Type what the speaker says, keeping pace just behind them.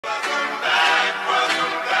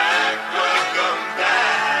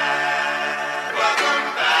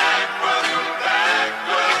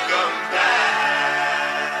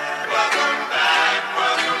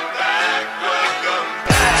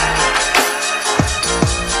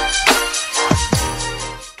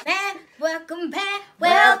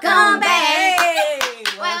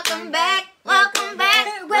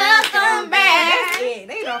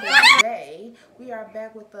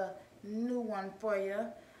one for you.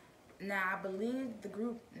 Now, I believe the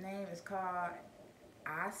group name is called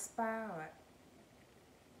Aespa or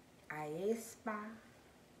Aespa.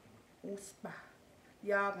 Aespa.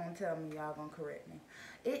 Y'all gonna tell me, y'all gonna correct me.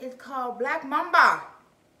 It is called Black Mamba.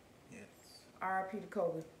 Yes. R.I.P. to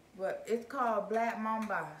Kobe. But it's called Black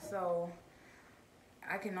Mamba. So,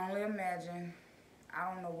 I can only imagine.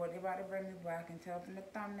 I don't know what everybody bring me, but I can tell from the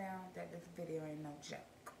thumbnail that this video ain't no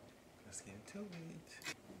joke. Let's get into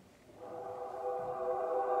it.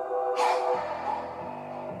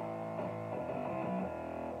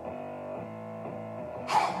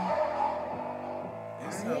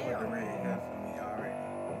 It's up with the red hair for me already.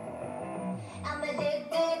 I'm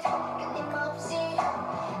addicted, 끊임없이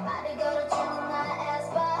말을 걸어주는 나의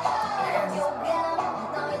Aespa. 요감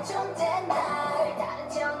너의 존재 날 다른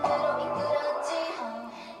정으로 이끌었지.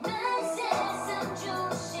 내 세상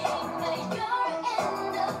중심에 you're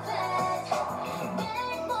in the bed. 내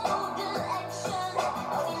모든 액션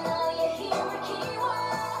어린 너의 힘을 키워.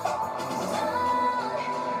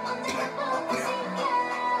 언제나 보는 시간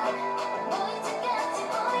너의 착같이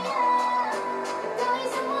보여. 더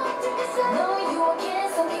이상 못 듣겠어. 너의 유혹에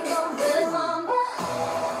속인 건 Black Mamba.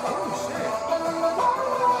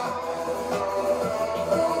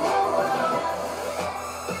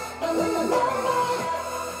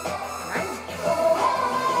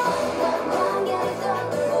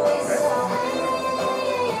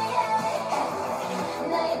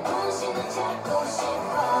 나의 분신을 찾고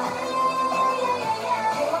싶어.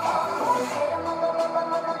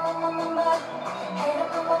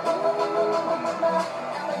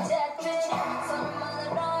 I'm addicted,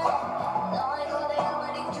 손만으로 너의 거대함을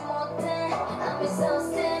잊지 못해. I'm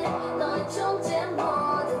exhausted, 너의 존재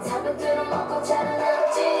모든 타격들을 먹고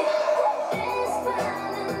자라났지.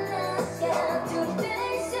 Aespa는 나야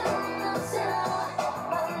두드릴 순 없어.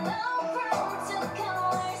 But no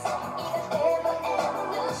protocols, 이건 ever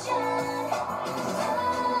evolution.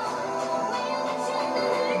 위험한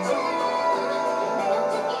장난을 쳐. 내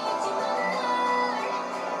옆쪽이지만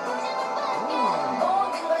널 고정을 받게.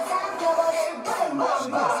 모든 걸 삼켜버릴 Black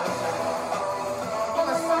Mamba.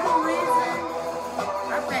 For some reason,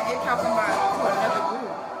 I think they're talking about to another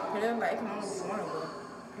group. But they're like, it can only be one of them.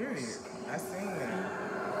 Period. I seen that.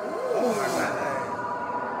 Oh my god.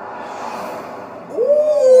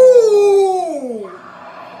 Ooh!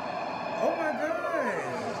 Oh my god.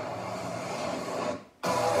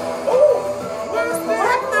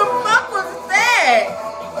 What the fuck was that?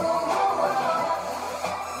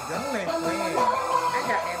 Y'all ain't playing. I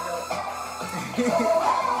got that though.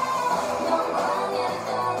 넌 광야를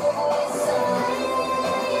떠도고 있어.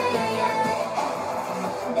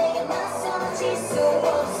 내게 맞서는 질 수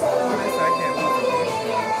없어. Unless I can't lose against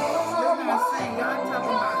you. That's what I'm saying. Y'all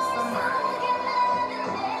talking about somebody.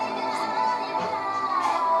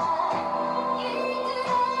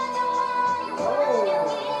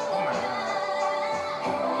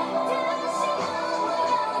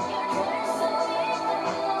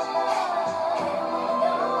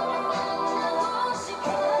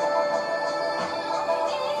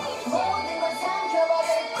 모든 걸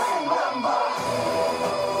삼켜버릴 Black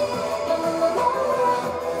Mamba.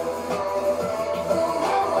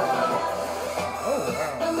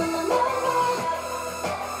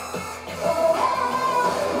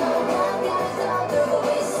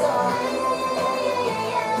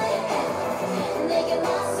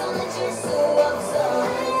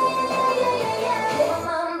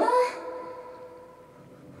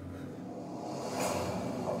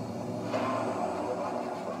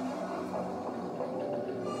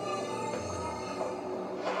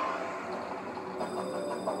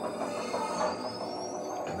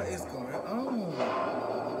 What is going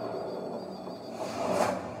on?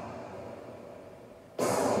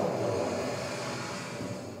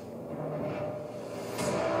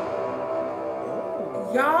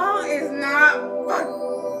 Y'all is not fuck.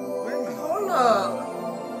 Wait, Hold up.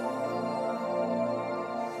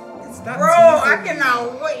 stop Bro, I teasing me.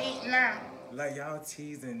 cannot wait now. Like y'all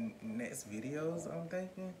teasing next videos, I'm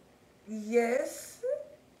thinking. Yes.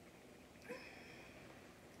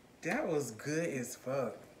 That was good as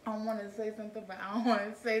fuck. I want to say something, but I don't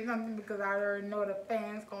want to say something because I already know the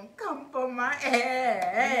fans gonna come for my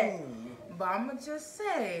ass. Ooh. But I'ma just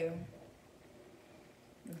say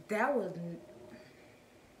that was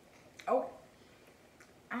oh,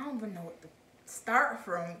 I don't even know what to start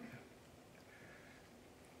from.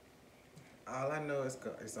 All I know is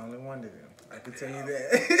it's only one of them. I can tell you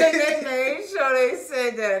that. They made sure they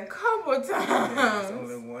said that a couple times. Yeah, it's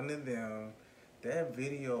only one of them. That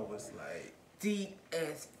video was like Deep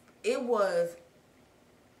as it was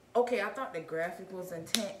Okay, I thought the graphic was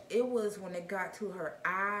intense. It was when it got to her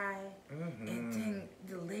eye, and then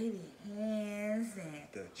the lady hands and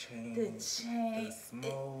The chain. the chain. The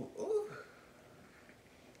smoke. Ooh.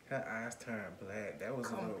 Her eyes turned black. That was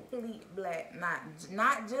a little. Complete black,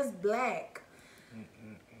 not just black.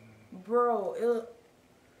 Bro,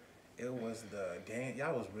 It was the dance.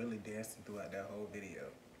 Y'all was really dancing throughout that whole video.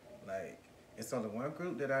 Like, it's only one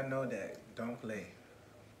group that I know that don't play,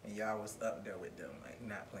 and y'all was up there with them, like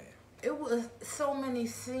not playing. it was so many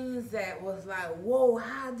scenes that was like, whoa,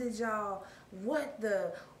 how did y'all?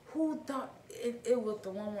 Who thought it was the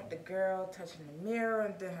one with the girl touching the mirror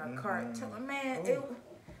and then her cart? Man,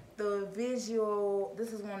 the visual.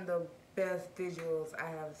 This is one of the best visuals I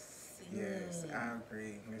have seen. Yes, I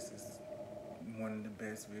agree. This is one of the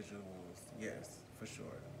best visuals. Yes, for sure.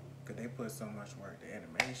 Cause they put so much work. The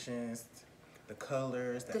animations, the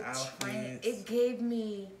colors, the outfits. It gave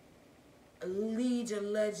me League of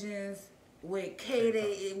Legends with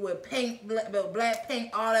Katie with paint, black paint,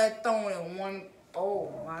 all that thrown in one.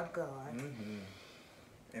 Oh my God.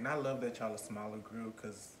 And I love that y'all a smaller group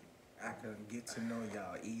because I can get to know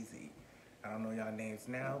y'all easy. I don't know y'all names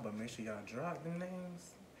now, but make sure y'all drop them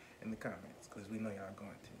names in the comments because we know y'all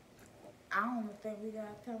going to. I don't think we gotta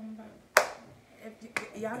tell them about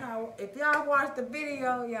it. If y'all watched the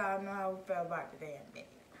video, y'all know how we felt about the damn video.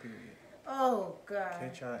 Period. Oh God.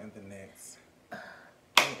 Catch y'all in the next.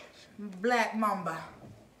 Black Mamba.